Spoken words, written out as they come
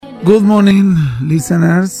Good morning,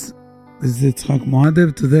 listeners. This is Yitzhak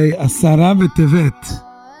Muadev. Today, Asara Betevet.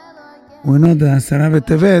 We know that Asara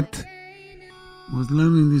Betevet was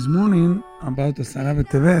learning this morning about Asara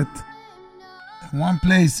Betevet. In one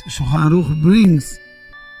place, Shulchan Aruch brings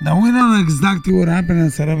that we don't know exactly what happened in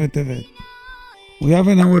Asara Betevet. We have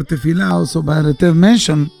in our tefillah also by Betevet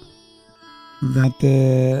mentioned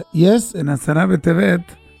that yes, in Asara Betevet,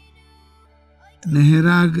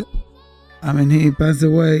 Neherag, he passed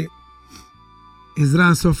away,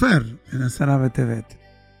 Ezra Sofer in Asara Betevet.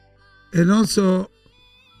 And also,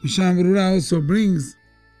 Misham Berura also brings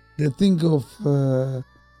the thing of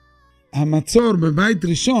Hamatzor Bebait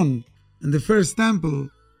Rishon in the first temple.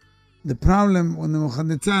 The problem when the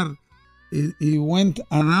Nebuchadnezzar he went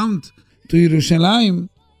around to Yerushalayim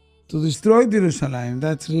to destroy Yerushalayim.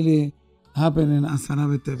 That's really happened in Asara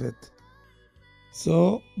Betevet.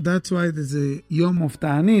 So that's why there's a Yom of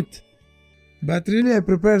Ta'anit. But really I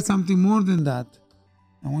prepared something more than that.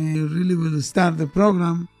 And we really will start the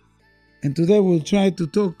program. And today we'll try to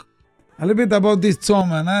talk a little bit about this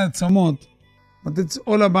Tzom and Tzomot. But it's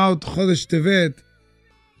all about Chodesh Tevet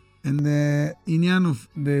and the inyan of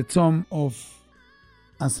the Tzom of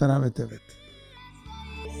Asara Betevet.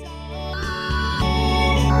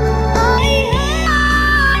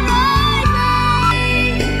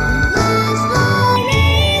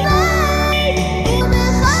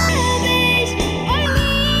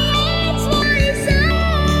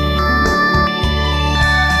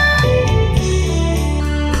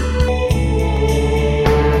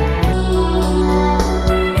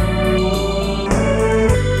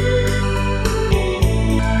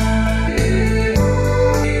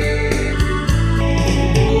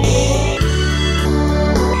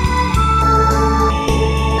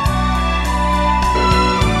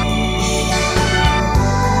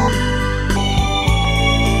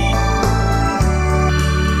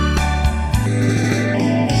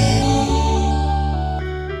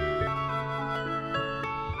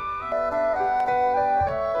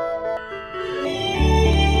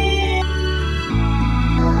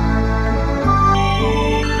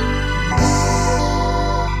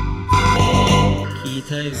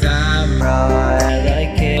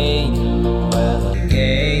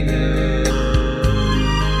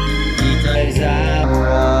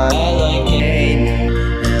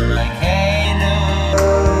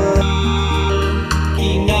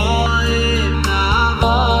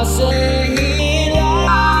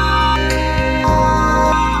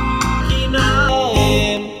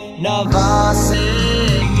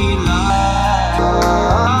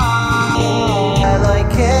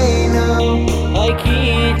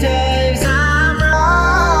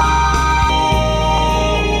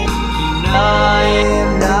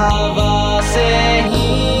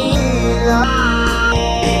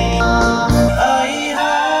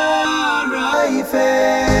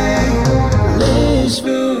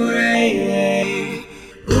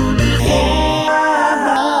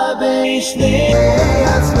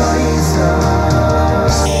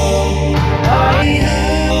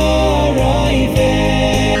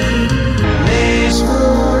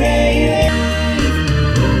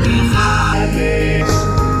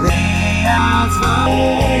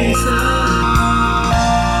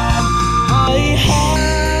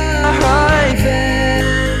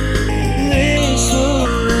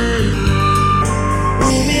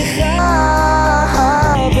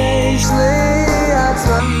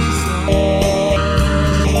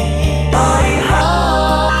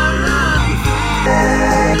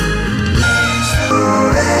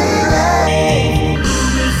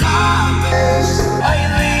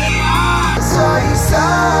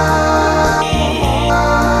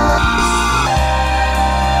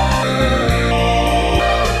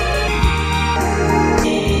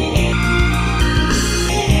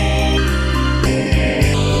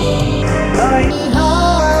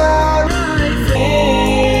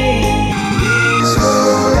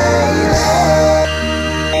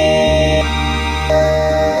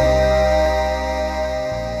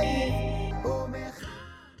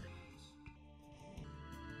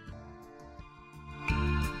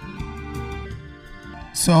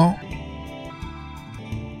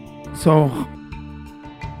 So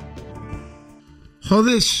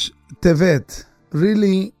Chodesh Tevet,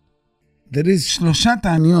 really, there is Shlosha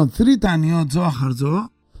Ta'aniyot, 3 Ta'aniyot zo achar zo,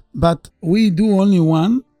 but we do only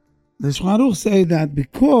one. The Shulchan Aruch say that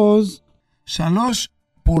because Shalosh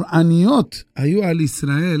Pur'aniyot hayu al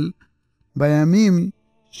Israel bayamim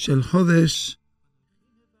shel Chodesh,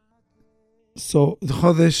 so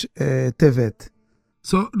Chodesh Tevet.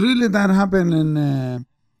 So really that happened in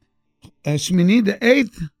Shmini, the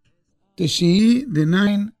 8th, Tishi'i, the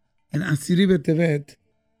 9th, and Asiri Betevet,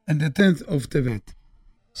 and the 10th of Tevet.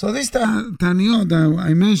 So this Taniyot that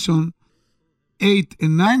I mentioned, 8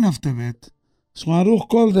 and 9 of Tevet, Shulchan Aruch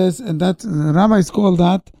called this, and that the rabbis call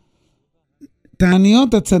that Taniyot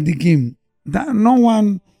HaTzadikim. No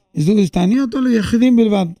one is doing this Taniyot, only Yechidim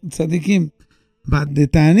Bilvad, Tzadikim. But the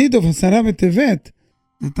Tanit of Asara Betevet,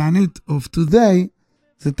 the Tanit of today,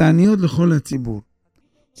 the Taniyot L'chol HaTzibur.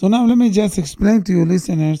 So now let me just explain to you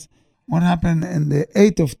listeners what happened in the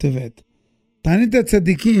 8th of Tevet. Tanit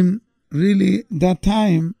HaTzadikim, really, that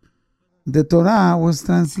time, the Torah was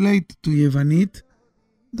translated to Yevanit.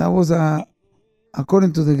 That was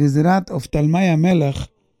according to the Gezerat of Talmai HaMelech.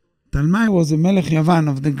 Talmai was a Melech Yavan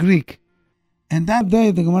of the Greek. And that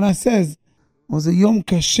day, the Gemara says, was a Yom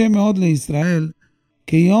Kashe Meod LeYisrael,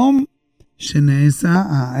 Kiyom Shene'esa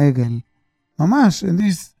HaEgel. Mamash, and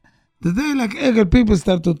this, the day like Egel, people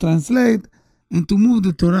start to translate and to move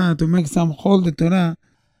the Torah, to make some hold the Torah,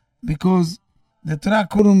 because the Torah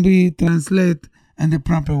couldn't be translated in the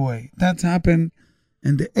proper way. That happened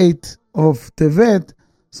in the 8th of Tevet.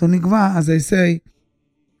 So Nikva, as I say,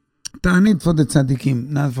 Ta'anit for the Tzadikim,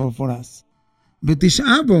 not for us.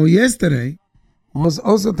 B'Tish'a B'Av, yesterday, was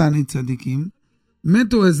also Ta'anit Tzadikim.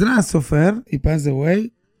 Metu Ezra Sofer, he passed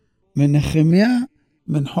away. Menechemiah,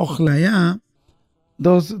 Ben Hochlaya,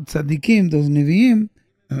 those Tzadikim, those Nevi'im,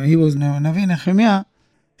 he was Navi Nehemiah,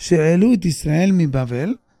 she'elu et Israel mi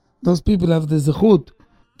Bavel. Those people have the zechut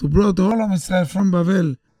to bring the whole of Israel from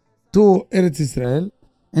Bavel to Eretz Israel.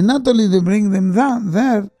 And not only they bring them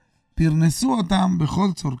there, pirnesu otam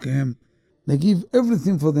bechol tzorkehem. They give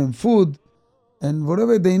everything for them, food, and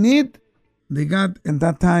whatever they need, they got in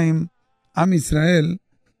that time, Am Israel.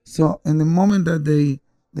 So in the moment that they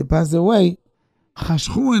passed away,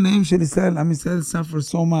 chashchu enayim shel Israel, Am Israel suffered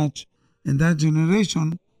so much in that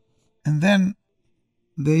generation, and then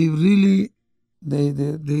they really,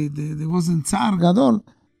 they wasn't tsar gadol,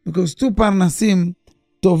 because two parnasim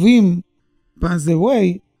tovim passed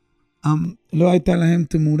away, lo הייתה להם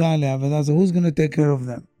תמורה לעבודה, so who's going to take care of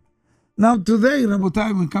them? Now today,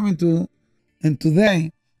 Rabotai, we're coming to, and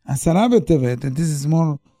today, Asara Betevet, and this is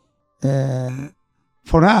more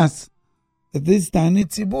for us, that this is Ta'anit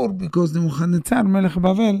Tzibur, because the Nebuchadnezzar, Melech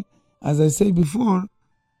Bavel, as I said before,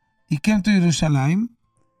 he came to Yerushalayim,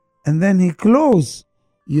 and then he closed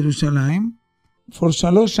Yerushalayim for 3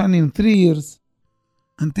 shanim, 3 years,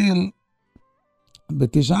 until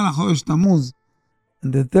בתשעה לחודש תמוז,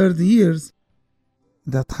 in the 3rd years,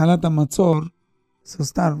 the התחלת המצור, so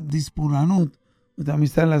start this פורענות, with Am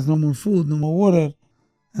Yisrael has no more food, no more water,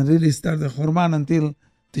 and really start the Chorban until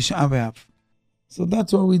Tisha B'Av. So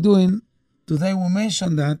that's what we're doing. Today we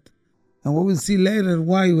mention that, and we will see later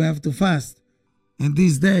why we have to fast in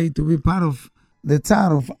this day to be part of the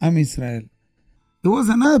Tsar of Am Yisrael. There was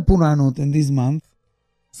another פורענות in this month,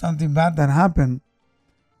 something bad that happened,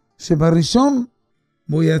 שבראשון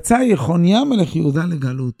בו יצא יחוניה מלך יהודה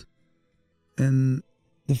לגלות. And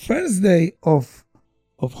the first day of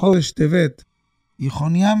חודש טבת,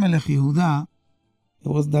 יחוניה מלך יהודה, it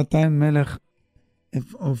was that time מלך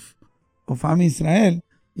of Am Yisrael,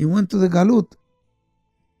 he went to the galut.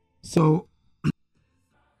 So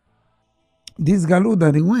this galut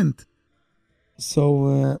that he went,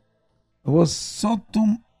 so it was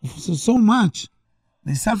so much,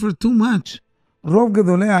 they suffered too much. רוב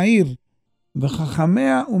גדולי העיר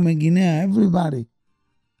וחכמיה ומגיניה, everybody,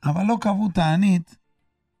 אבל לא קבעו תענית.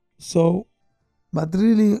 So, but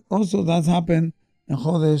really also that happened in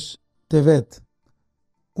חודש טבת.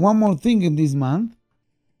 One more thing in this month,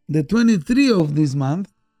 the 23 of this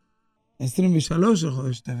month, 23 של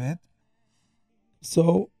חודש טבת,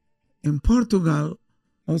 so in Portugal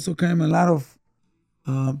also came a lot of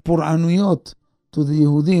פורענויות to the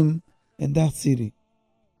יהודים in that city.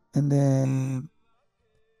 And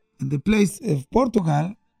in the place of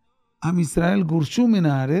Portugal, Am Yisrael גורשו מן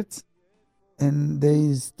הארץ, and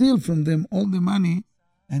they steal from them all the money,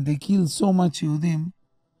 and they kill so much Yehudim.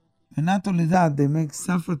 And not only that, they make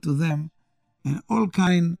suffer to them, and all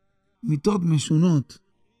kind מיתות משונות.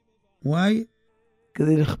 Why?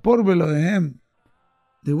 כדי לכפור באלוהיהם.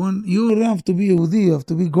 They want, you have to be Yehudi, you have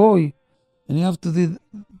to be Goy, and you have to do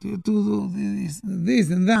this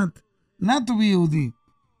and that, not to be Yehudi.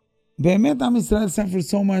 באמת עם ישראל suffered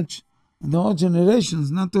so much in the whole generations,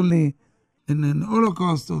 not only in the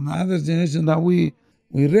Holocaust or the other generation that we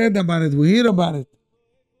read about it, we hear about it,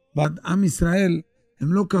 but עם ישראל,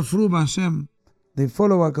 הם לא כפרו בהשם, they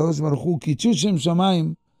follow הקדוש ברוך הוא, קידשו שם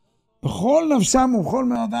שמיים, בכל נפשם ובכל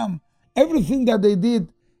מאודם, everything that they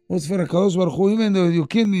did was for הקדוש ברוך הוא, even though you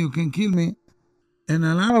kill me, you can kill me, and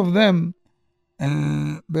a lot of them,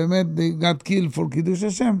 באמת, they got killed for קידוש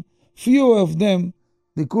השם, few of them,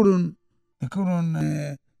 they couldn't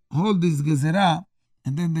hold this gezerah,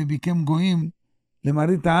 and then they became goyim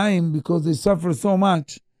lemarit ha'ayin because they suffer so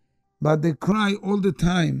much, but they cry all the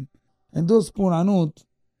time. And those puranut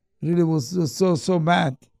really was so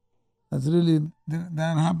bad. That's really,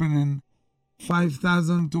 that happened in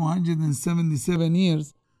 5,277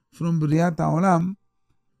 years from B'riyat HaOlam.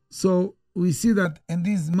 So we see that in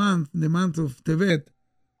this month, the month of Tevet,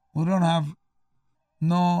 we don't have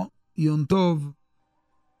no Yom Tov,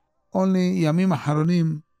 only Yamim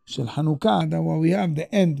Aharonim Shel Chanukah. That's why we have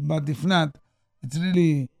the end, but if not, it's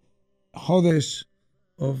really Chodesh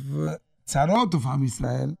of Tzarot of Am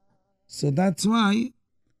Yisrael. So that's why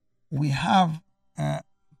we have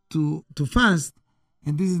to fast,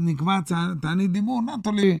 and this is Nikvat Ta'anit Dimur, not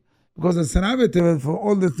only because of Asara Betevet, for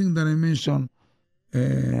all the things that I mentioned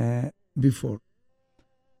before.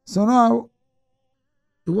 So now,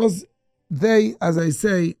 it was day, as I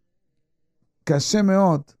say, Kashe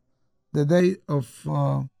Meot, the day of,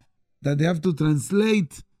 that they have to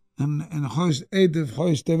translate in Chodesh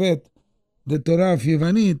Chodesh Tevet, the Torah of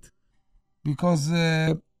Yevanit, because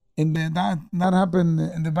that happened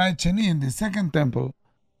in the Beit Sheni, in the second temple.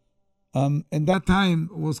 And that time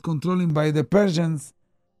was controlled by the Persians,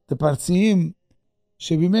 the Parsiim,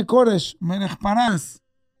 Shebime Koresh Melech Paras.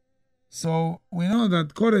 So we know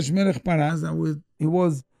that Koresh Melech Paras, he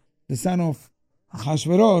was the son of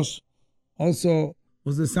Achashverosh, also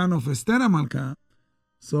was the son of Esther HaMalka.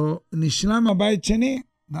 So Nishlam Beit Sheni,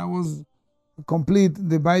 that was complete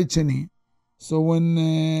the Beit Sheni. So when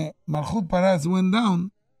Malchut Paras went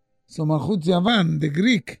down, so Malchut Yavan, the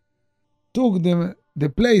Greek, took the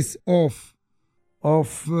place of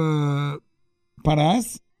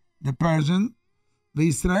Paras, the Persian, the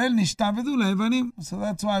Israel nishtavedu le'evanim. So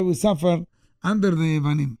that's why we suffer under the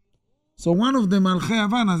Evanim. So one of the Malchei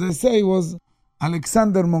Yavan, as I say, was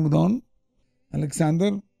Alexander Mogdon.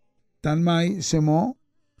 Alexander, Talmai Shemo.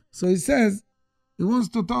 So he says, he wants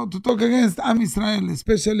to talk against Am Israel,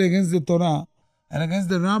 especially against the Torah and against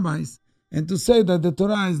the rabbis, and to say that the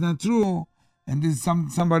Torah is not true, and this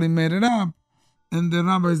somebody made it up, and the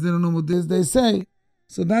rabbis didn't know what this they say.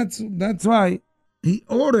 So that's why he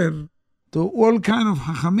ordered to all kind of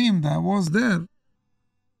Chachamim that was there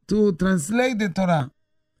to translate the Torah.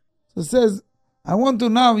 So it says, I want to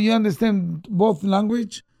now, you understand both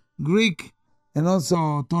language, Greek and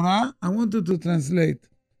also Torah, I want you to translate.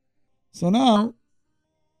 So now,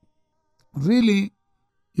 really,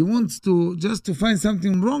 he wants to just to find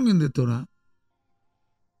something wrong in the Torah.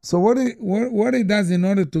 So what he does in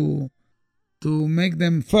order to make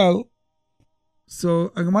them fall. So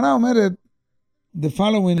Gemara omeret the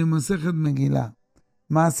following in Masechet Megillah.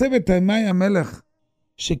 מעשה בתימאי המלך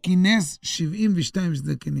שכינס 72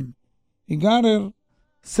 זקנים. He gathered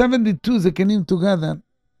 72 זקנים together,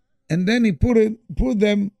 and then he put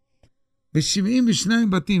them ב-72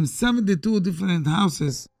 בתים, 72 different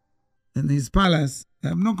houses in his palace. They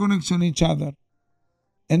have no connection each other.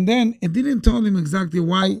 And then it didn't tell him exactly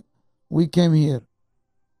why we came here.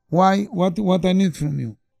 Why, what I need from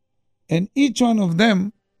you. And each one of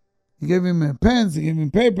them, he gave him pens, he gave him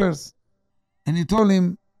papers, and he told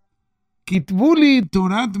him, Kitvu li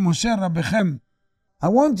Torat Moshe Rabbechem. I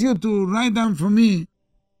want you to write down for me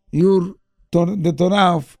the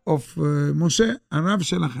Torah of Moshe, Arav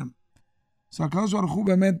Shelachem. So HaKadosh Baruch Hu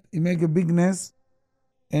באמת, he make a bigness,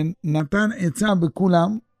 and נתן עצה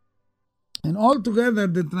בכולם, and all together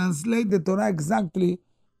they translate the Torah exactly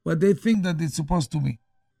what they think that it's supposed to be.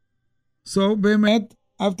 So באמת,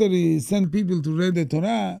 after he sent people to read the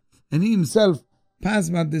Torah, and he himself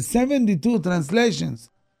passed by the 72 translations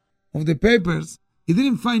of the papers, he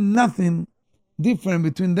didn't find nothing different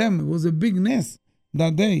between them. It was a big mess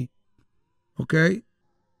that day. Okay?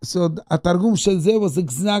 So התרגום של זה was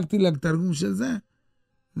exactly like תרגום של זה.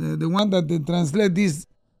 The one that they translate this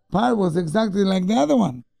part was exactly like the other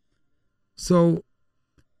one. So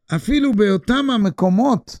אפילו באותם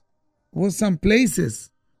המקומות was some places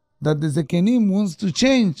that the Zekenim wants to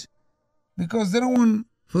change because they don't want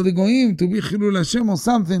for the Goyim to be Chilul Hashem or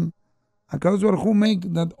something. HaKadosh Baruch Hu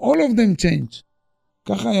make that all of them change.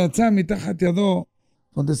 ככה יצא מתחת ידו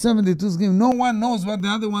for the 72 Zekenim. No one knows what the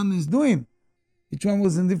other one is doing. Each one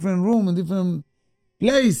was in different room, in different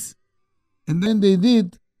place. And then they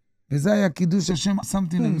did. וזה היה קידוש השם,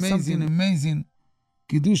 something amazing.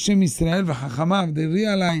 קידוש שם ישראל וחכמיו. They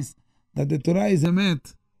realized that the Torah is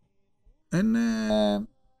אמת. And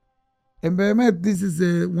באמת, this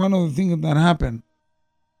is one of the things that happened.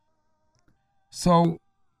 So,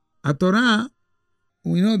 a Torah,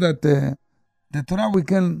 we know that the Torah, we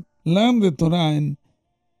can learn the Torah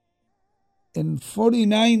in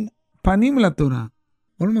 49 panim la Torah,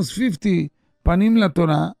 almost 50 panim la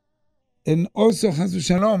Torah, and also Chas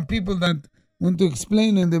v'Shalom, people that want to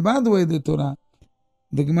explain in the bad way the Torah.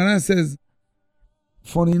 The Gemara says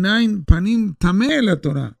 49 panim tameh la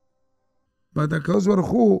Torah, but HaKadosh Baruch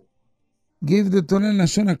Hu gave the Torah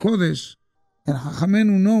Lashon HaKodesh, and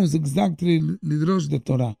Chachamenu knows exactly lidrosh the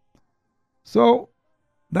Torah. So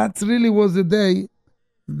that really was the day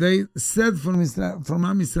they said from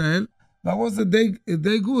Am Israel. That was a day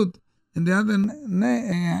good. And the other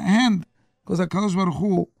hand, because HaKadosh Baruch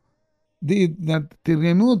Hu did that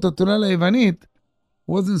Tirgemu את התורה ליוונית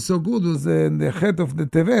wasn't so good, was in the head of the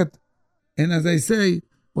Betevet, and as I say,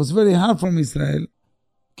 was very hard from Israel,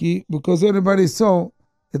 because everybody saw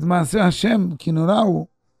את מעשה Hashem כי נוראו,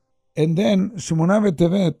 and then Shemona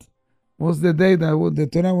Betevet was the day that the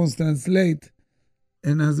Torah was translated,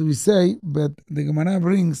 and as we say, but the Gemara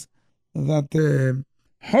brings that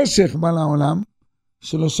Hoshech bא לעולם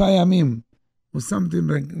 3 ימים, was something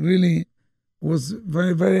like really was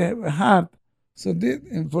very, very hard. So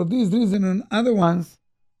and for this reason and other ones,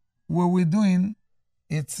 what we're doing,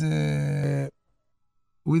 it's they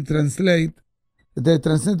translate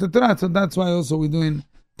the Torah, so that's why also we're doing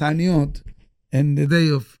Taniyot and the day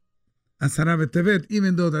of Asara Betevet,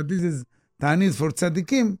 even though that this is Tanit for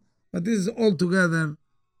Tzadikim, but this is all together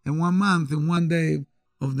in 1 month, in 1 day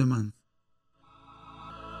of the month.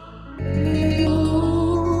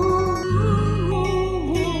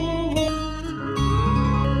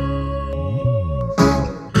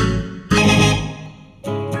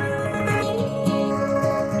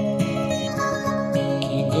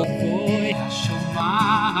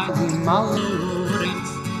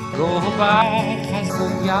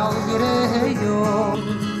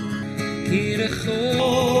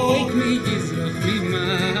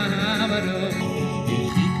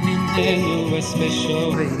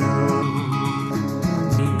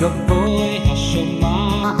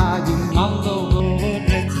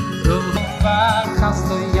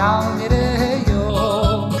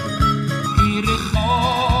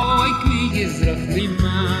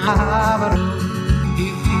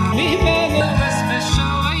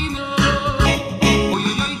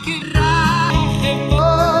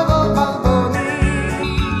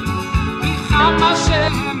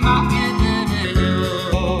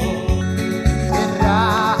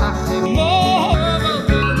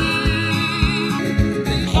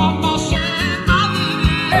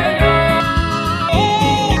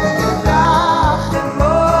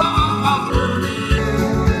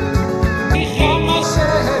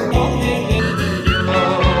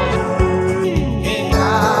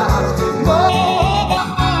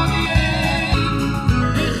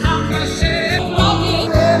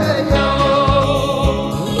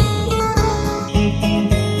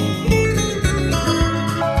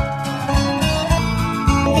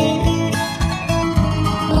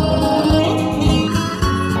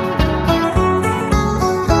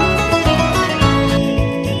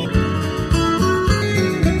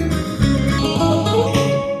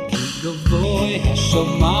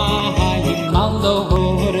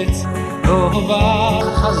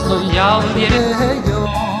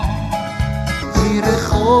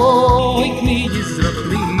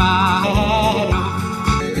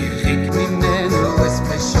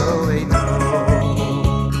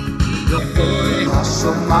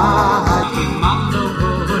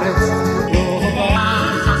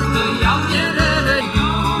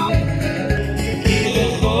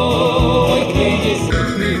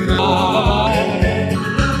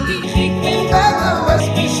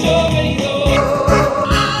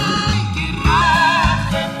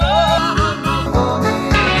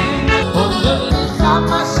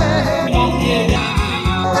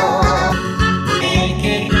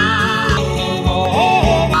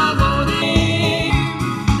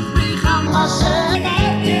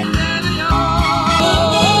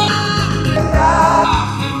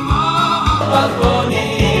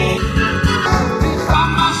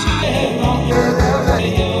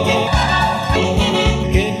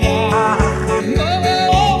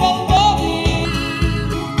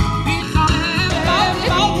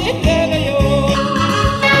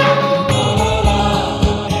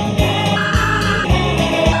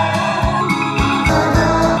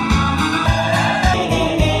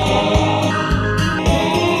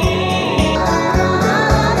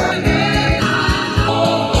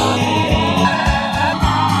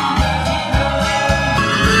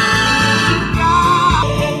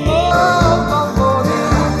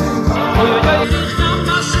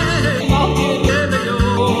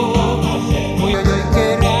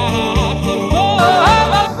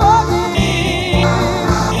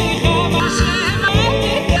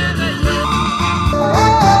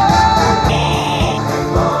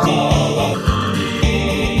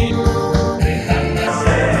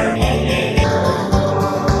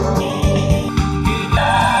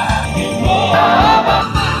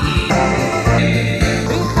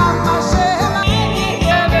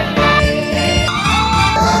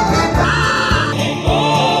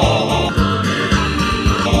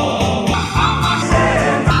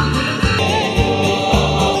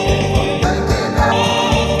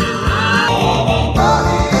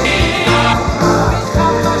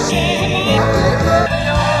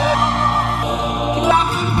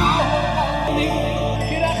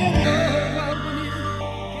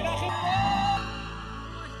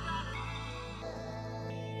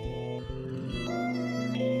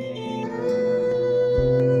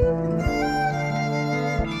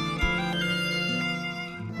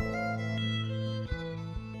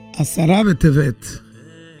 Asara Betevet.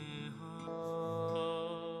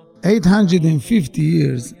 850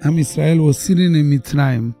 years, Am Israel was sitting in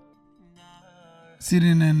Mitzrayim.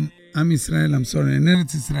 Sitting in Am Israel, in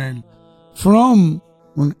Eretz Israel. From,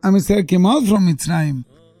 when Am Israel came out from Mitzrayim,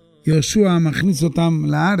 Yoshua machnis otam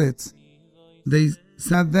laaretz. They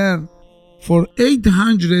sat there for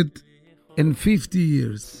 850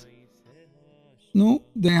 years. No,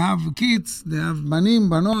 they have kids, they have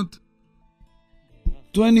banim, banot.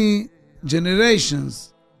 20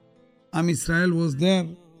 generations. Am Israel was there,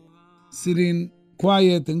 sitting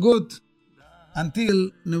quiet and good, until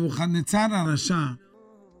Nebuchadnezzar Rasha,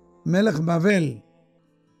 Melech Bavel,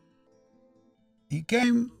 he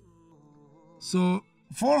came. So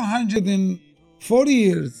 440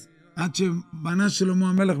 years, עד שבנה שלמה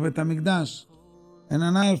המלך בית המקדש, and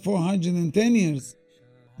another 410 years,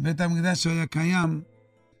 בית המקדש היה קיים,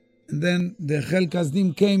 and then the Chel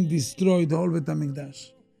Kasdim came, destroyed the whole בית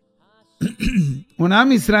המקדש. When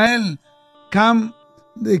Am Israel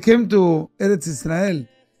they came to Eretz Israel,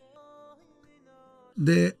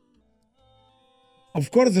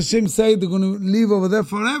 of course Hashem said they're going to live over there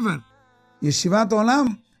forever. Yeshivat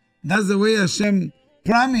Olam, that's the way Hashem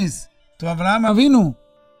promised to Avraham Avinu.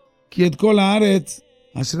 כי את כל הארץ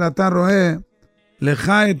אשר אתה רואה, לך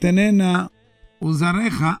אתננה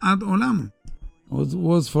וזרעך עד עולם.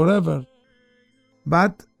 Was forever.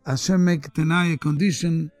 But Hashem make Tanai a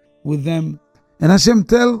condition with them. And Hashem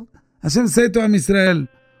say to Am Israel,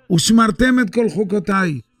 ושמרתם את כל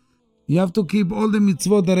חוקותיי. You have to keep all the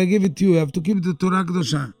mitzvot that I give it to you. You have to keep the Torah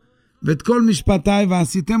הקדושה. ואת כל משפטיי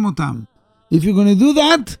ועשיתם אותם. If you're going to do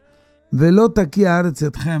that, ולא תקיע הארץ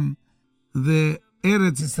אתכם, the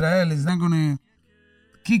Eretz Israel is not going to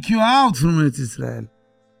kick you out from Eretz Israel.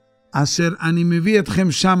 אשר אני מביא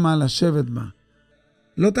אתכם שמה לשבת בה.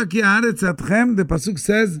 לא תקיע הארץ אתכם, the pasuk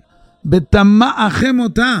says, בטמאכם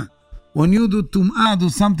אותה. When you do טומאה, do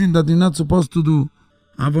something that you're not supposed to do.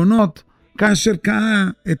 עוונות, כאשר קעה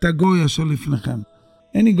את הגוי אשר לפניכם.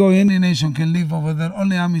 Any goy, any nation can live over there,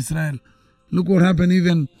 only Am Israel. Look what happened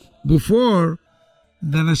even before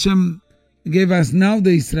that Hashem gave us now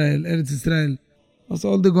the Israel, Eretz Israel. Also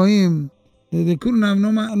all the goyim, they couldn't have no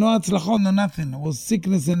atzlachot, no nothing. It was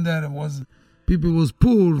sickness in there. People was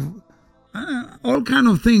poor, all kind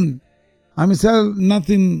of thing. Am Israel,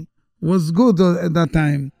 nothing was good at that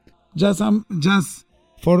time. Just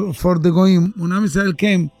for the goyim. When Am Israel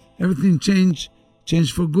came, everything changed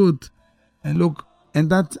for good. And look, and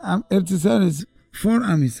that Eretz Israel is for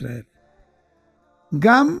Am Israel.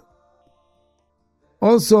 Gam,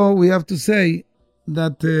 also we have to say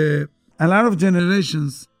that a lot of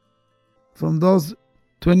generations from those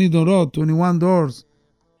 21 doors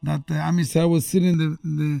that Am Israel was sitting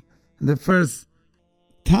the first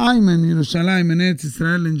time in Yerushalayim and Eretz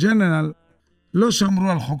Israel in general, לא שמרו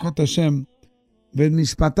על חוקות השם, ואת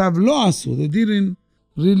משפטיו לא עשו. They didn't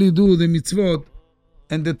really do the mitzvot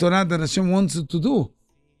and the Torah that Hashem wants it to do.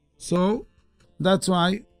 So that's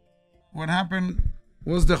why what happened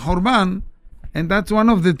was the Chorban, and that's one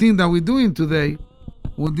of the things that we're doing today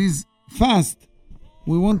with this fast.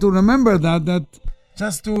 We want to remember that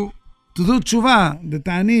just to do tshuva, the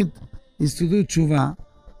ta'anit is to do tshuva.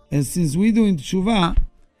 And since we're doing tshuva,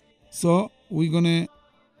 so we're gonna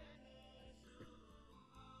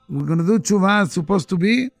do tshuva as supposed to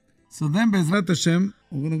be. So then, Be'ezrat Hashem,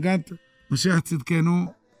 we're gonna get Mashiach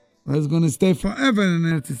Tzidkenu, who's gonna stay forever in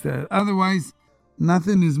Eretz Israel. Otherwise,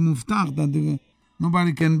 nothing is muftach, that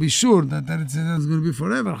nobody can be sure that Eretz Israel is going to be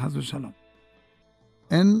forever, Chas v'shalom.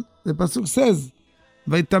 And the pasuk says,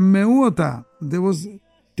 ויטמאו אותה. There was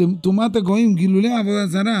טומאת הגויים, גילולי עבודה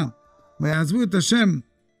זרה, ויעזבו את השם,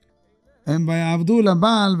 הם ויעבדו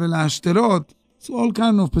לבעל ולהשתרות. So all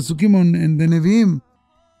kind of פסוקים in the נביאים.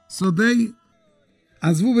 So they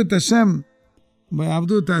עזבו את השם,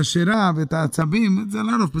 ויעבדו את האשרה ואת העצבים. It's a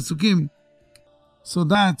lot of פסוקים. So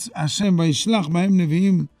that השם וישלח בהם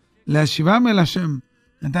נביאים להשיבם אל השם.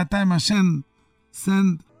 At that time Hashem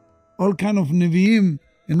sent all kind of נביאים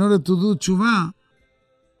in order to do tshuva.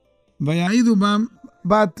 ויעידו בם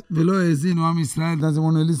בת ולא האזינו. עם ישראל doesn't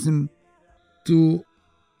want to listen to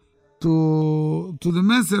the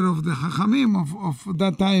message of the חכמים of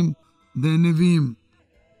that time, the נביאים.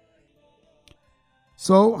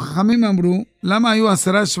 So חכמים אמרו, למה היו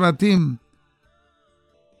 10 שבטים?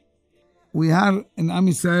 We had in Am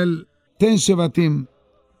Israel 10 שבטים,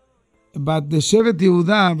 but the שבט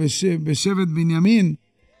יהודה ושבט בנימין,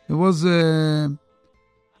 it was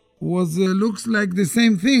looks like the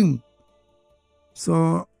same thing.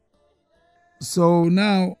 So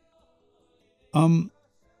now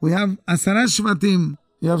we have 10 שבטים.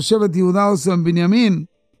 You have שבט יהודה also and בנימין.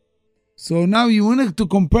 So now you want to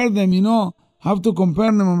compare them, you know, how to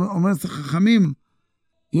compare them, אומר חכמים,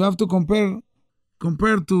 you have to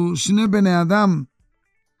compare to שני בני אדם,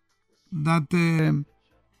 that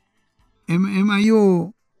הם היו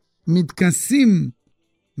מתכסים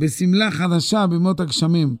בסמלה חדשה בימות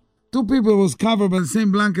הגשמים. Two people was covered by the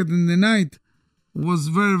same blanket in the night. It was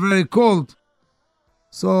very, very cold.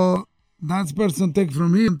 So that person take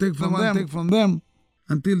from him, take from them,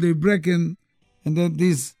 until they break in, and then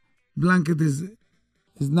this blanket is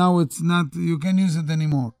now it's not, you can't use it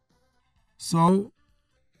anymore. So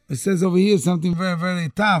it says over here something very, very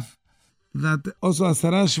tough, that also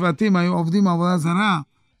Asara שבטים היו עובדים עבודה זרה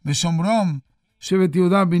בשומרון, שבט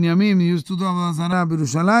יהודה בנימין used to do עבודה זרה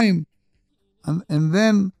בירושלים, and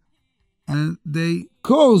then they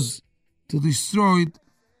caused to destroy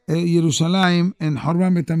ירושלים and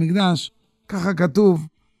חורבן בית המקדש. ככה כתוב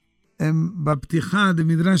בפתיחה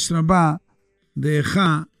במדרש רבה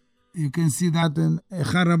דאיכה, you can see that in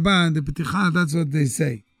איכה רבה, the פתיחה, that's what they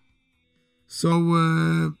say. So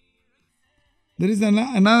there is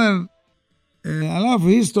another a lot of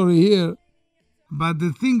history here, but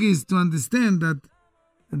the thing is to understand that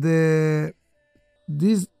the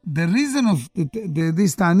reason of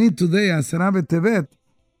this Ta'anit today, Asara Betevet,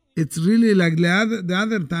 it's really like the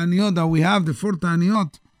other Ta'aniyot that we have, the 4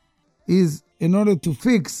 Ta'aniyot, is in order to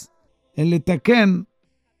fix and letaken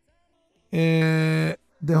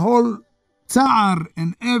the whole tsa'ar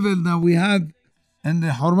and evil that we had in the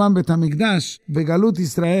Horban Bet HaMikdash, Begalut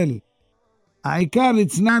Israel. Aikar,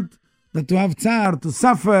 it's not that to have tsa'ar, to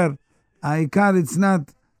suffer. Aikar, it's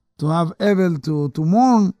not to have evil, to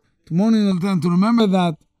mourn in all time, to remember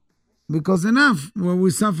that, because enough what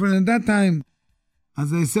we suffered at that time,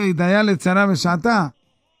 as I say, דיה לצרה ושעתה,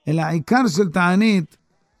 אלא העיקר של תענית,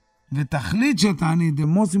 ותכלית של תענית, the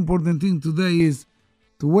most important thing today is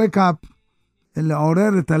to wake up,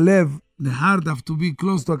 לעורר את הלב, the heart have to be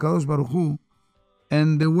close to הקדוש ברוך הוא,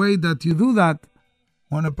 and the way that you do that,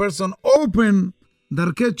 when a person open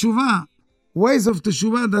דרכי תשובה, ways of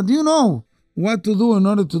תשובה that you know what to do in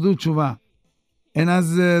order to do תשובה. And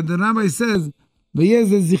as the rabbi says, ויהיה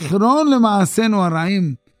זה זיכרון למעשינו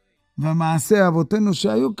הרעים, ומעשי אבותינו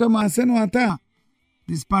שהיו כמעשינו עתה.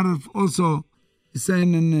 This part of also is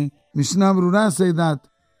saying in משנה ברורה, say that,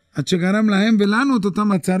 עד שגרם להם ולנו את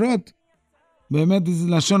אותם הצרות, באמת זה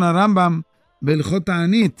לשון הרמב"ם, בהלכות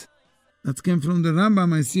תענית, that came from the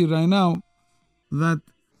Rambam, I see right now, that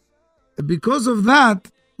because of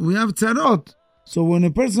that, we have צרות. So when a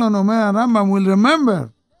person אומר הרמב"ם will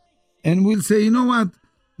remember, and will say, you know what,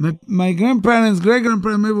 my grandparents,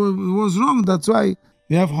 great-grandparents, maybe it was wrong, that's why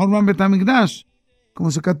we have חורבן בית המקדש.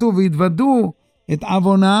 כמו שכתוב, והתוודו את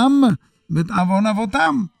עוונם ואת עוון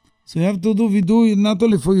אבותם. So you have to do vidui not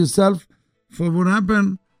only for yourself, for what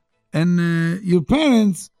happened, and your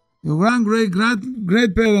parents, your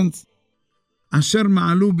great-parents, אשר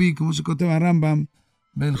מעלו בי, כמו שכותב הרמב"ם,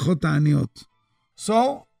 בהלכות העניות.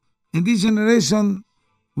 So, in this generation,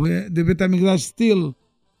 where the בית המקדש still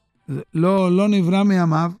לא נברא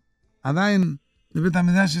מימיו, עדיין לבית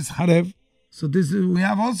המקדש יתחרב. So this we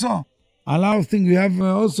have also a lot of things. We have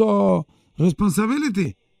also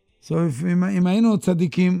responsibility. So if אם היינו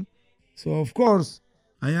צדיקים, so of course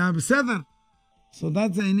היה בסדר. So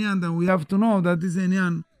that's the עניין that we have to know, that is the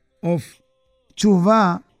עניין of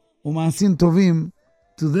תשובה ומעשים טובים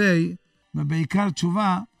today, ובעיקר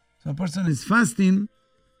תשובה. So a person is fasting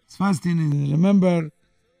is remember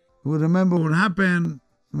what happened.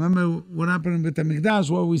 Remember what happened in Beit HaMikdash,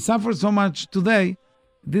 where we suffer so much today.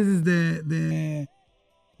 This is the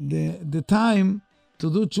time to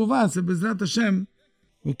do tshuva. So Bezrat Hashem,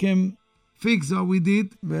 we can fix what we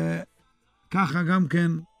did, וככה גם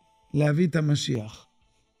כן להביא את המשיח.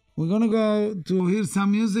 We're going to go to hear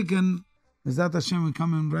some music, and Bezrat Hashem, we're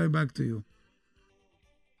coming right back to you.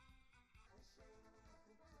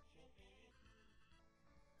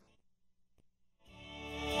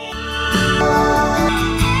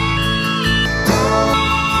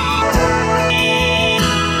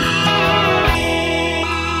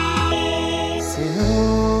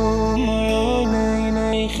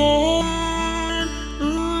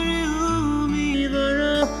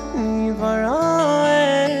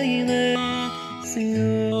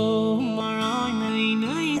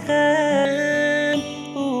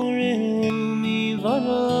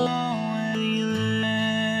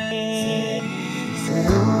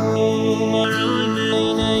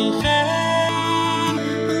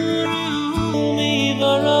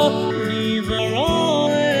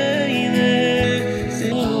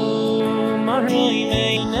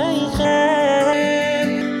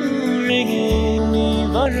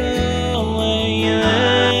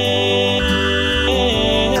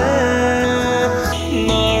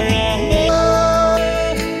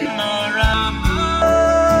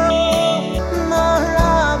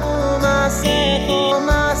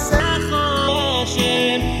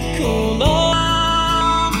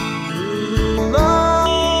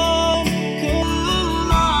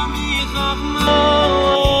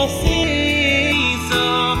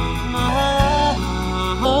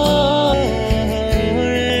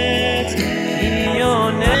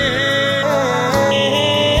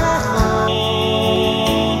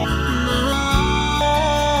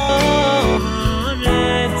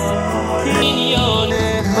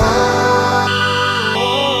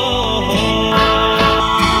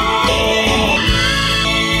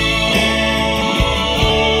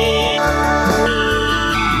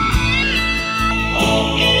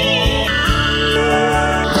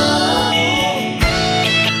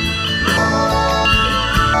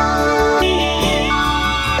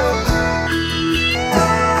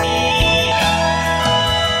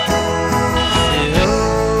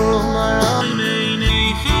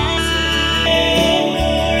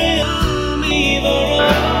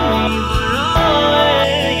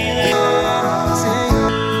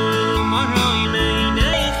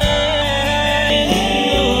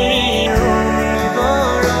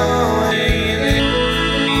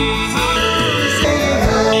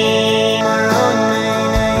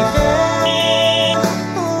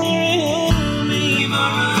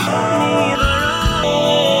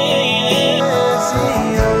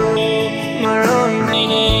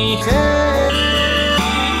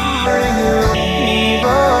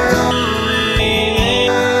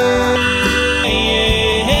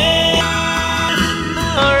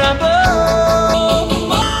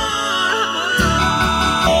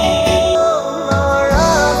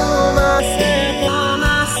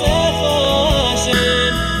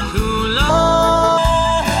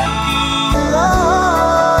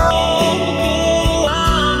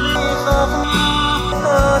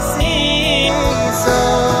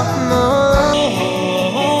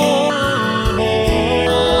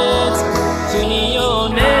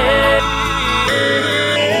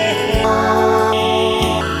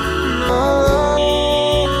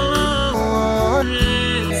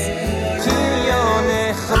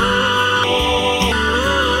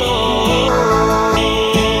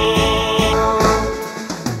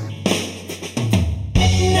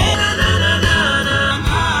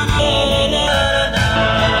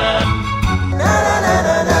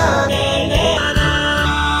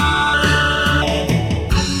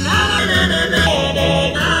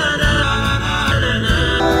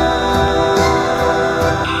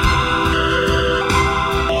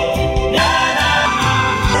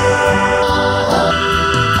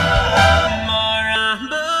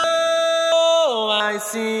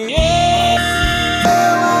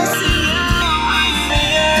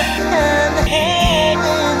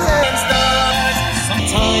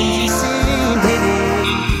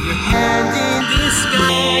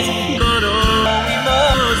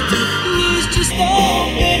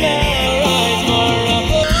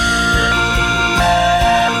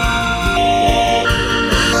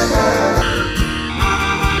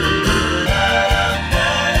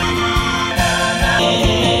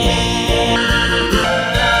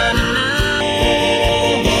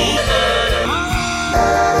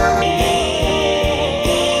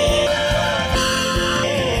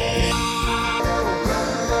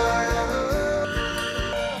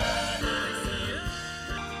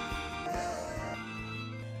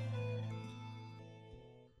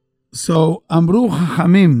 So, אמרו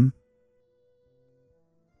חכמים,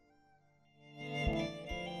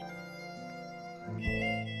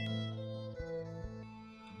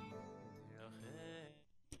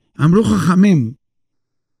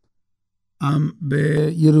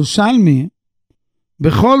 בירושלמי,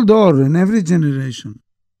 בכל דור, in every generation,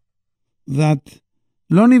 that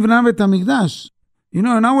לא נבנה בית המקדש. You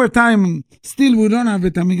know, in our time, still we don't have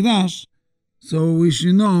בית המקדש, so we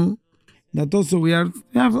should know that also we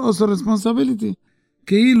have also responsibility.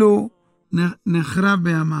 כאילו נחרב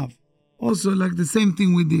בימיו. Also like the same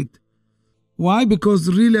thing we did. Why? Because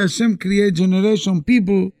really Hashem create generation,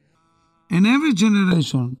 people, in every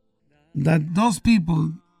generation, that those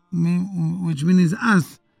people, which means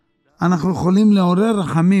us, אנחנו יכולים לעורר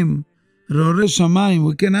רחמים, לעורר שמיים,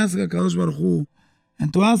 we can ask הקדוש ברוך הוא,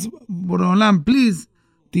 and to ask בורא עולם, please,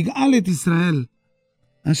 תגאל את ישראל.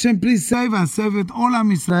 השם, please save us, save את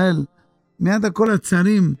עולם ישראל, מיד כל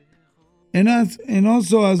הצרים. And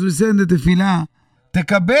also, as we say in the תפילה,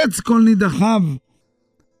 תקבץ כל נידחיו,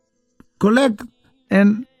 collect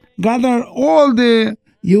and gather all the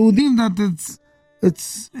יהודים that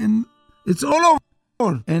it's all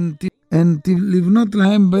over, and לבנות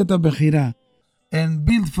להם בית הבחירה, and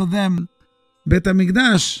build for them בית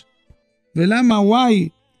המקדש. ולמה,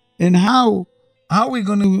 why, and how we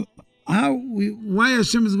gonna, why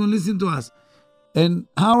Hashem is gonna listen to us, and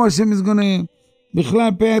how Hashem is gonna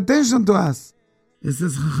בכלל pay attention to us. זה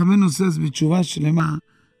חכמינו עושה בתשובה שלמה,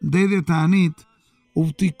 די תענית,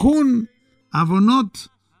 ובתיקון עוונות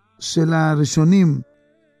של הראשונים.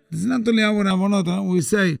 It's not only our עוונות, we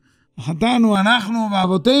say, חטאנו אנחנו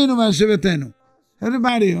ואבותינו והשבתנו.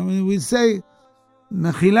 Everybody, I mean, we say,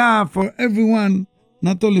 מחילה for everyone,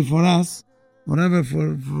 not only for us, whatever,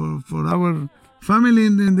 for our family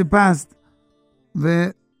in the past.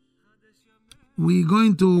 We're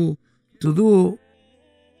going to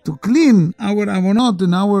clean our avonot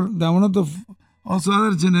and the avonot of also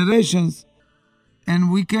other generations,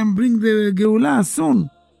 and we can bring the Geulah soon.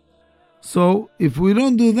 So if we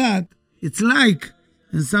don't do that, it's like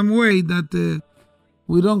in some way that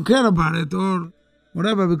we don't care about it or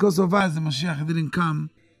whatever, because of us the Mashiach didn't come,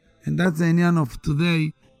 and that's the inyan of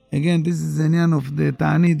today. Again, this is the inyan of the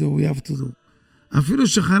ta'anid that we have to do. אפילו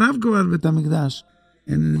שחרב כבר בית המקדש,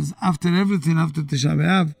 and after everything, after תשעה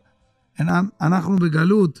באב, and אנחנו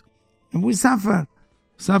בגלות, and we suffer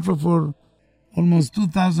for almost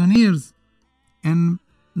 2,000 years, and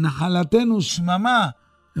נחלתנו שממה,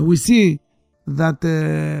 and we see that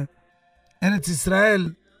Eretz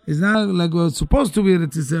Israel is not like we're supposed to be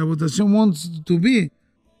Eretz Israel, what Hashem wants to be.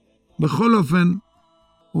 בכל אופן,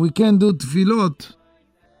 we can do tefillot,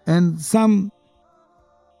 and some,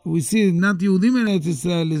 we see not Yehudim in Eretz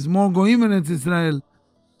Israel, is more Goyim in Eretz Israel,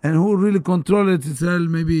 and who really control Eretz Israel,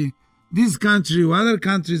 maybe this country or other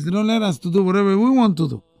countries, they don't let us to do whatever we want to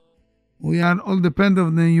do. We are all dependent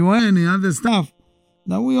on the UN and other stuff.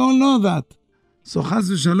 Now we all know that. So Chas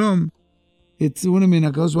v'Shalom, it's one min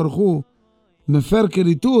HaKadosh Baruch Hu, מפר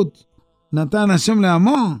כריתות, נתן Hashem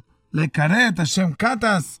לעמו, לכרת, Hashem cut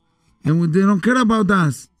us, and they don't care about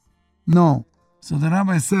us. No. So the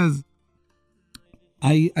rabbi says,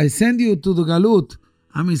 I send you to the Galut,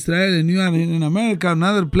 Am Israel, and you are in America and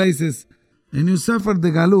other places, and you suffer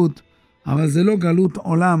the Galut, אבל זה לא גלות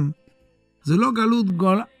עולם. זה לא גלות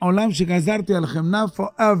עולם שגזרתי עליכם, not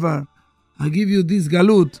forever. I give you this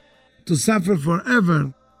גלות to suffer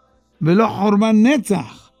forever, ולא חורבן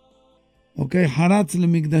נצח. Okay, חרץ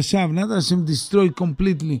למקדשיו, not Hashem destroyed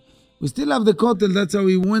completely. We still have the kotel, that's how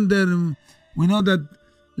we went there, and we know that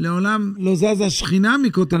לעולם לא זז השכינה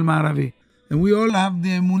מכותל מערבי. And we all have the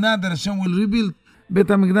emunah that Hashem will rebuild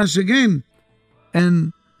בית המקדש again.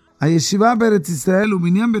 And הישיבה בארץ ישראל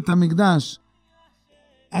ובניין בית המקדש,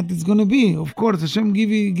 that it's going to be, of course, Hashem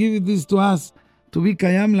give this to us, to be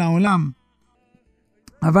קיים לעולם.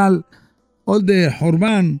 אבל all the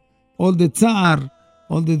חורבן, all the צער,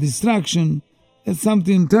 all the destruction, it's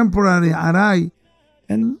something temporary, aray.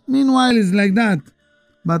 And meanwhile, it's like that.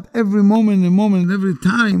 But every moment, every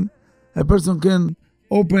time, a person can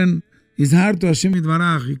open his heart to Hashem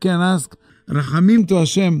Yitvarach. He can ask Rachamim to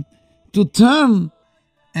Hashem to turn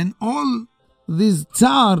and all these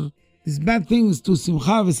tsar, these bad things, to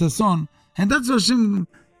Simcha v'Sason. And that's what Hashem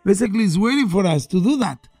basically is waiting for us to do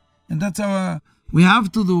that. And that's how we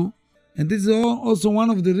have to do. And this is also one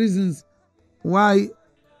of the reasons why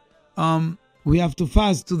we have to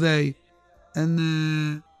fast today.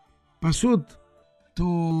 And pashut,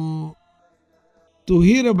 to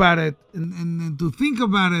hear about it and to think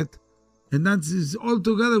about it. And that's all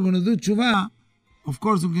together. We're going to do tshuva. Of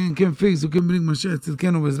course, we can fix, we can bring Mashiach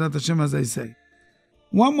Tzidkenu B'ezrat Hashem, as I say.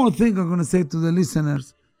 One more thing I'm going to say to the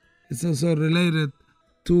listeners it's also related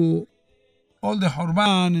to all the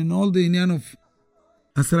Horban and all the inyan of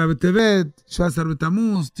Asara Betevet, 17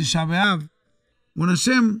 בתמוז, תשעה באב. When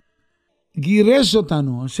Hashem גירש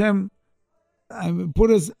אותנו, Hashem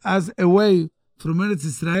put us as away from Eretz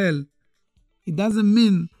Israel, it doesn't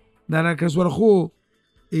mean that HaKadosh Baruch Hu,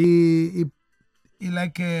 he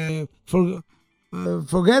like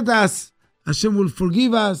forget us. Hashem will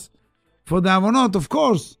forgive us for the avonot, of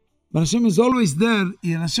course, but Hashem is always there,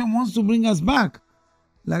 and Hashem wants to bring us back.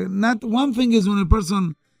 Like, not one thing is when a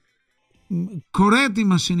person correct in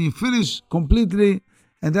mashini, finish completely,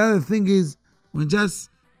 and the other thing is when just,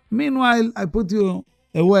 meanwhile, I put you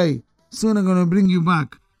away, soon I'm going to bring you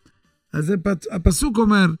back. אז הפסוק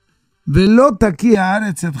אומר, ולא תקיע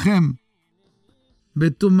הארץ אתכם,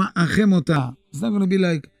 בטומאכם אותה. It's not going to be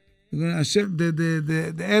like,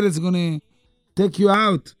 the earth is going to take you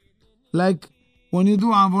out, like when you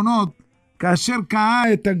do עוונות, כאשר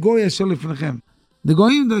קעה את הגוי אשר לפניכם. The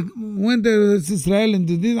goyim that went to Israel and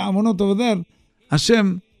they did עוונות over there,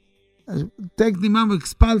 Hashem take them out,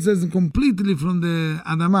 expulses completely from the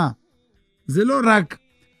אדמה. זה לא רק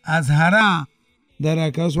הזהרה, that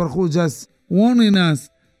HaKadosh Baruch Hu just warning us,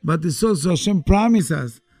 but it's also Hashem promises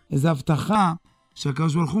us, איזו הבטחה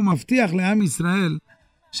שהקדוש ברוך הוא מבטיח לעם ישראל,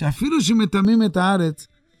 שאפילו שמטמאים את הארץ,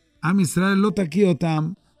 עם ישראל לא תקיא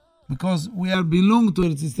אותם, because we are belong to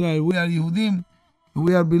Eretz Israel, we are יהודים,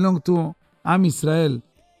 we are belong to עם ישראל.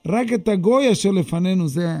 רק את הגוי אשר לפנינו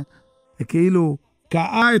זה כאילו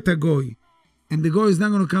קעה את הגוי. And the goy is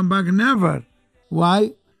not going to come back never.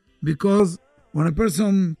 Why? Because when a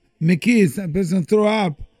person makis, a person throw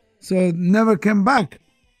up, so it never came back.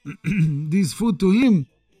 This food to him.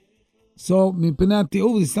 So, מפני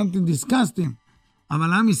התיעוב, it's something disgusting.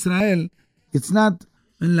 אבל עם ישראל, it's not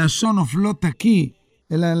in לשון of לא תקיא,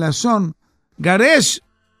 אלא in לשון, גרש,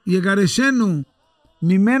 יגרשנו,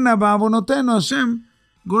 ממנה בעוונותינו, השם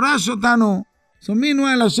גורש אותנו. So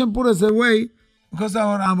meanwhile, השם put us away, because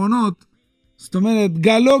our עוונות, זאת אומרת,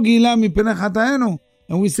 גלו גילה מפני חטאינו.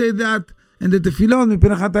 And we say that in the תפילות,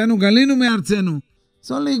 מפני חטאינו, גלינו מארצנו.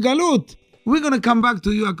 It's only גלות. We're going to come back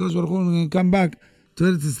to you, הקדוש ברוך הוא, we're going to come back to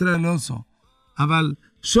ארץ ישראל also. אבל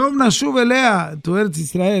שוב נשוב אליה, to ארץ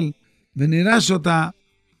ישראל, ונירש אותה,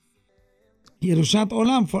 ירושת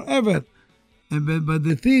עולם forever. But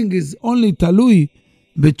the thing is only תלוי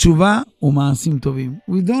בתשובה ומעשים טובים.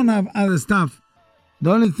 We don't have other stuff. The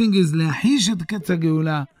only thing is להחיש את קץ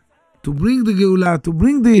הגאולה, to bring the גאולה, to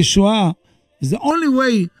bring the ישועה, is the only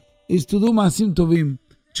way is to do מעשים טובים.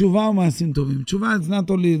 תשובה ומעשים טובים. תשובה is not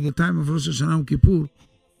only the time of ראש השנה וכיפור.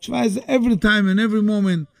 תשובה is every time and every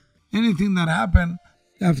moment. Anything that happen,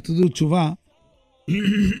 you have to do תשובה.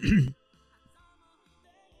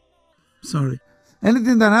 Sorry.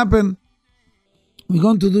 Anything that happen, we're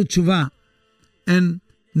going to do תשובה. And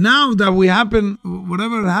now that we happen,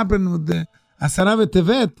 whatever happened with the Asara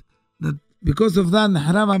Betevet, that because of that,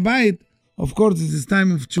 נחרב הבית, of course, it is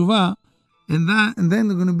time of תשובה, and then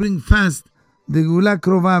they're going to bring fast the גאולה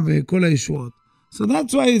קרובה וכל הישועות. So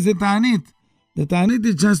that's why it's a תענית. The תענית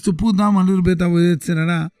is just to put down a little bit of יצר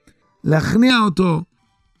הרע, להכניע אותו.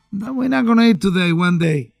 We're not going to eat today, one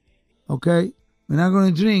day. Okay? We're not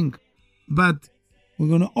going to drink. But we're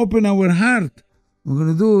going to open our heart. We're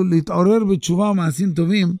going to do להתעורר בתשובה ומעשים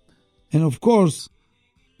טובים. And of course,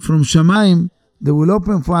 from שמיים, they will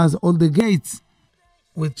open for us all the gates,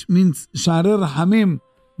 which means שערי רחמים,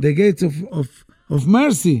 the gates of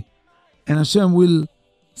mercy. And Hashem will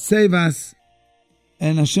save us,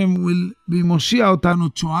 and Hashem will be מושיע אותנו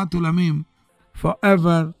תשועת עולמים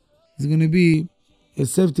forever. It's going to be a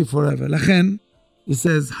safety forever. לכן, it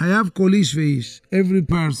says, חייב כל איש ואיש, every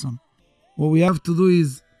person. What we have to do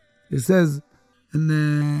is, it says, in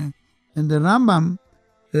the Rambam,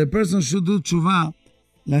 the person should do תשובה,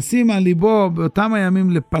 לשים על ליבו באותם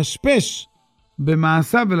הימים לפשפש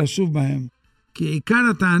במעשיו ולשוב בהם. כי עיקר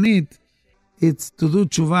התענית, it's to do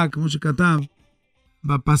תשובה, כמו שכתב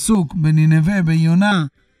בפסוק, בנינווה, ביונה,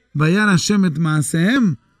 וירא השם את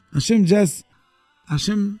מעשיהם,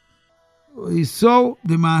 השם he saw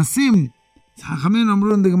the מעשים. חכמים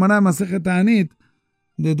אמרו in the גמרא מסכת תענית,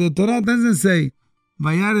 the Torah doesn't say,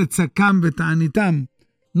 וירא צקם בתעניתם.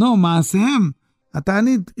 No, מעשיהם.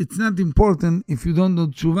 התענית, it's not important if you don't do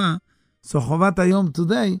תשובה. So חובת היום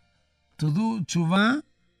today, to do תשובה,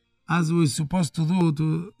 as we're supposed to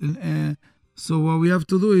do, so what we have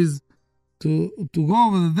to do is to go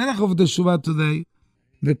over the דרך of the תשובה today,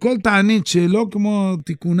 וכל תענית שלא כמו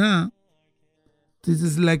תיקונה, this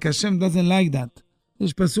is like Hashem doesn't like that.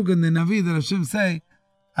 יש פסוק in the נביא that Hashem say,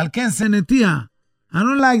 על כן שנאתיה. I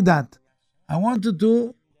don't like that. I want you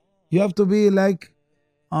to be like,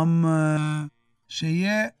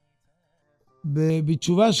 שיהיה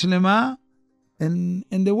בתשובה שלמה,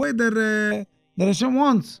 in the way that Hashem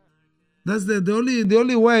wants. That's the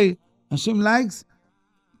only way Hashem likes.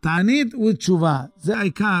 תענית ותשובה. זה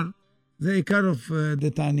העיקר of the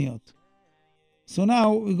תעניות. So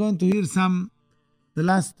now we're going to hear the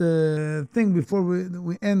last thing before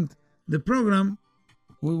we end the program.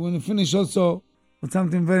 We want to finish also with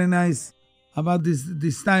something very nice about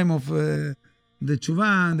this time of the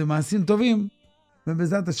תשובה and the מעשים טובים,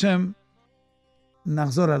 ובעזרת השם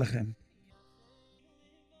נחזור עליכם.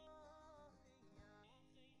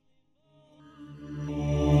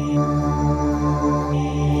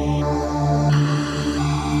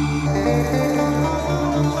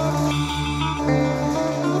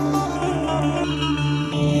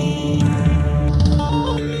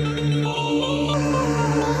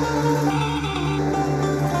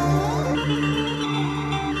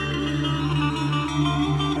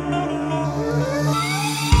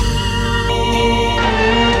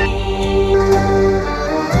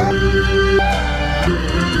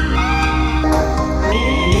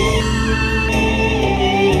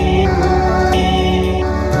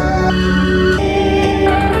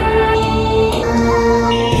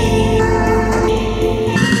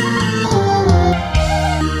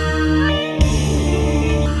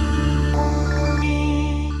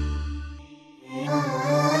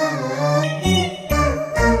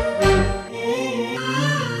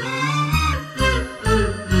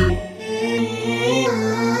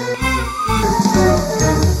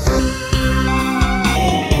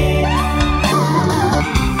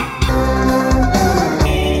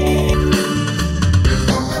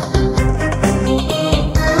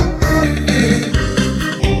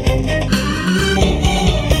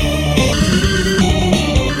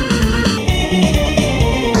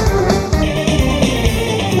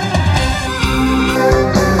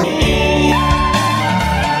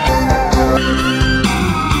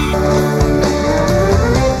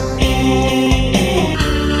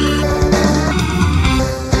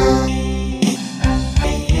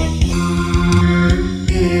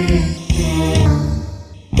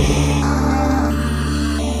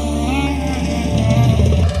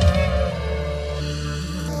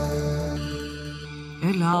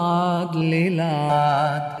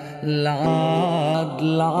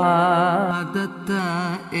 לעד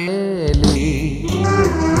אתה אלי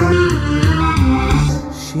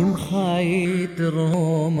שמך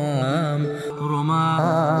יתרומם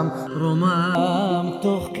רומם רומם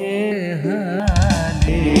תוך קהלי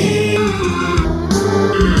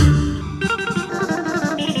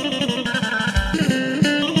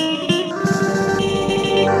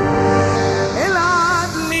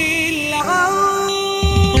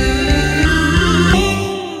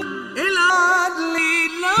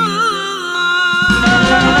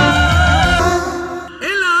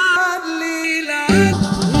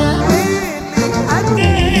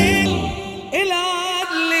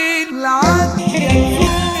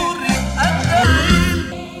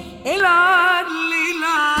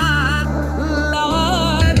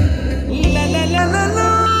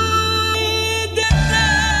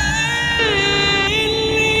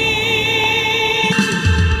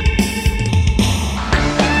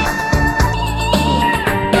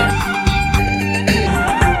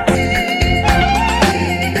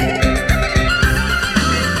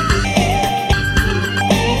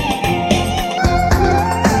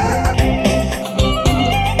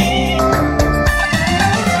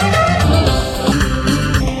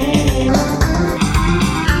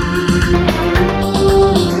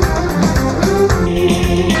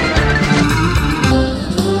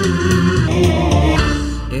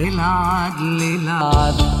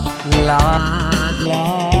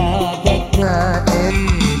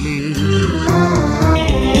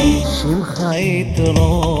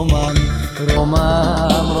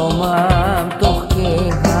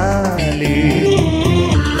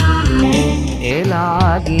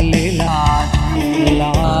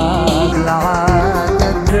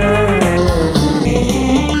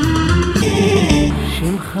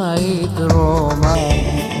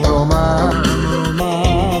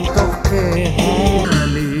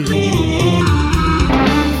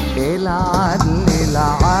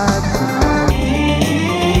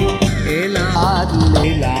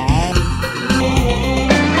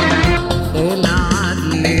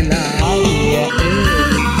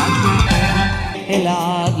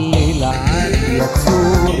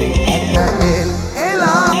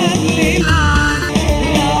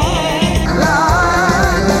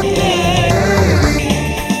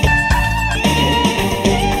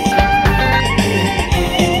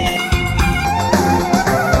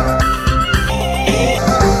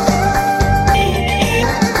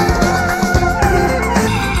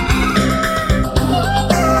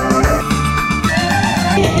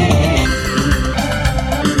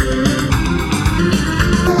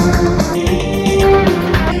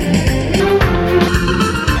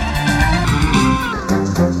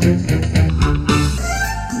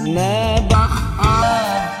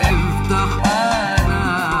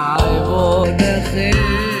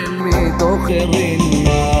מתוך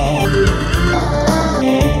רינה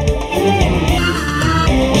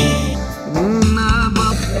נא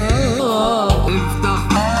בחר הבטח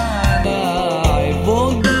עליי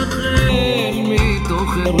ועוד החל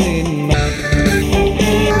מתוך רינה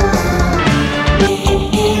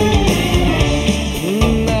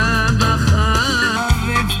נא בחר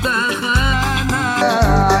הבטח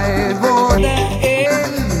עליי ועוד החל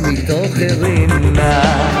מתוך רינה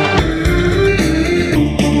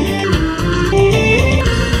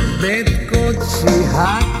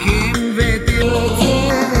hakim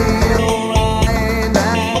vetirteni orayna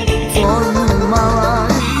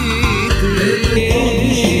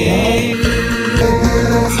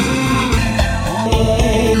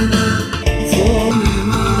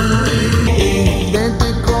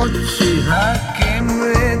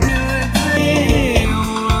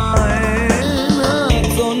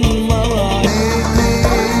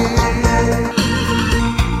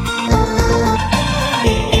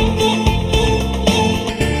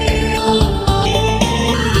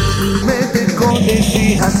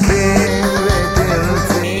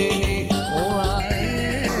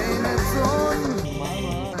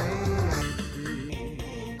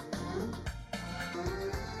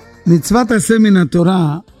מצוות עשה מן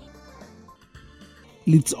התורה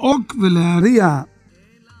לצעוק ולהריע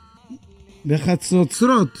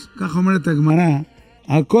בחצוצרות, כך אומרת הגמרא,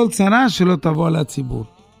 על כל צרה שלא תבוא על הציבור.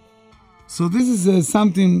 So this is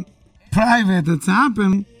something private that's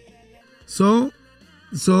happened. So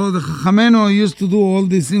the חכמנו used to do all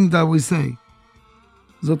these things that we say.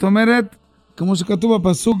 זאת אומרת, כמו שכתוב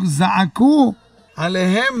בפסוק, זעקו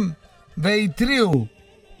עליהם והתריעו.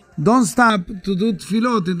 Don't stop to do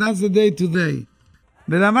tefillot, that's the day today.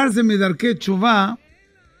 בדבר זה מדרכי תשובה,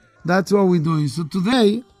 that's what we're doing. So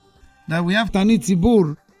today, that we have תענית ציבור,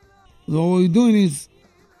 so what we're doing is,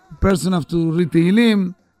 a person have to read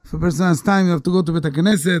תהילים, if a person has time, you have to go to בית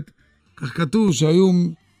הכנסת, כך כתוב שהיו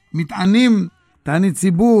מתענים, תענית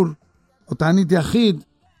ציבור, או תענית יחיד,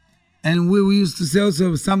 and we used to say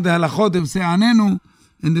also, some the halachot, they say עננו,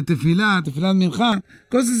 and the תפילת מנחה,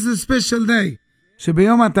 because it's a special day.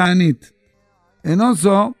 שביום התענית. And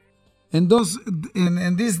also, in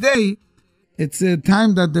this day, it's a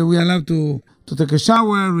time that we are allowed to take a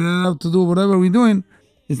shower, we are allowed to do whatever we're doing.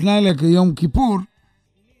 It's not like a Yom Kippur,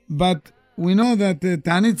 but we know that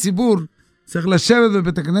תענית ציבור צריך לשבת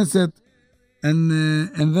בבית הכנסת, and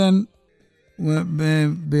then,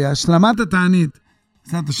 בהשלמת התענית,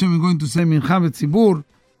 בעזרת השם, we're going to say מנחה בציבור,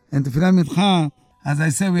 and תפילת מנחה, as I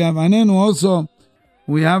say, we have עננו also,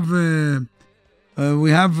 we have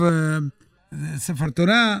Sefer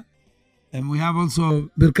Torah, and we have also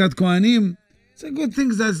Birkat Kohanim. It's a good thing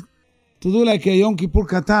that to do like a Yom Kippur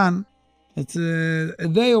Katan. It's a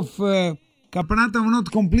day of Kapanat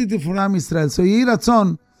Amonot completely for Am Yisrael. So יהי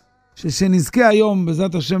רצון שנזכה היום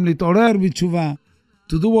בעזרת השם להתעורר בתשובה,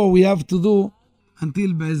 to do what we have to do,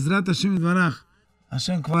 until בעזרת השם יתברך,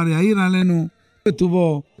 השם כבר יאיר עלינו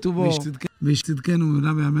בטובו, וישתדכנו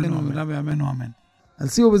במהרה בימינו, אמן. I'll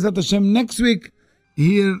see you בעזרת השם next week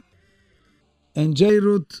here in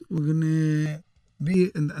Jairut. We're going to be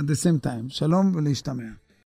at the same time. Shalom ולהשתמע.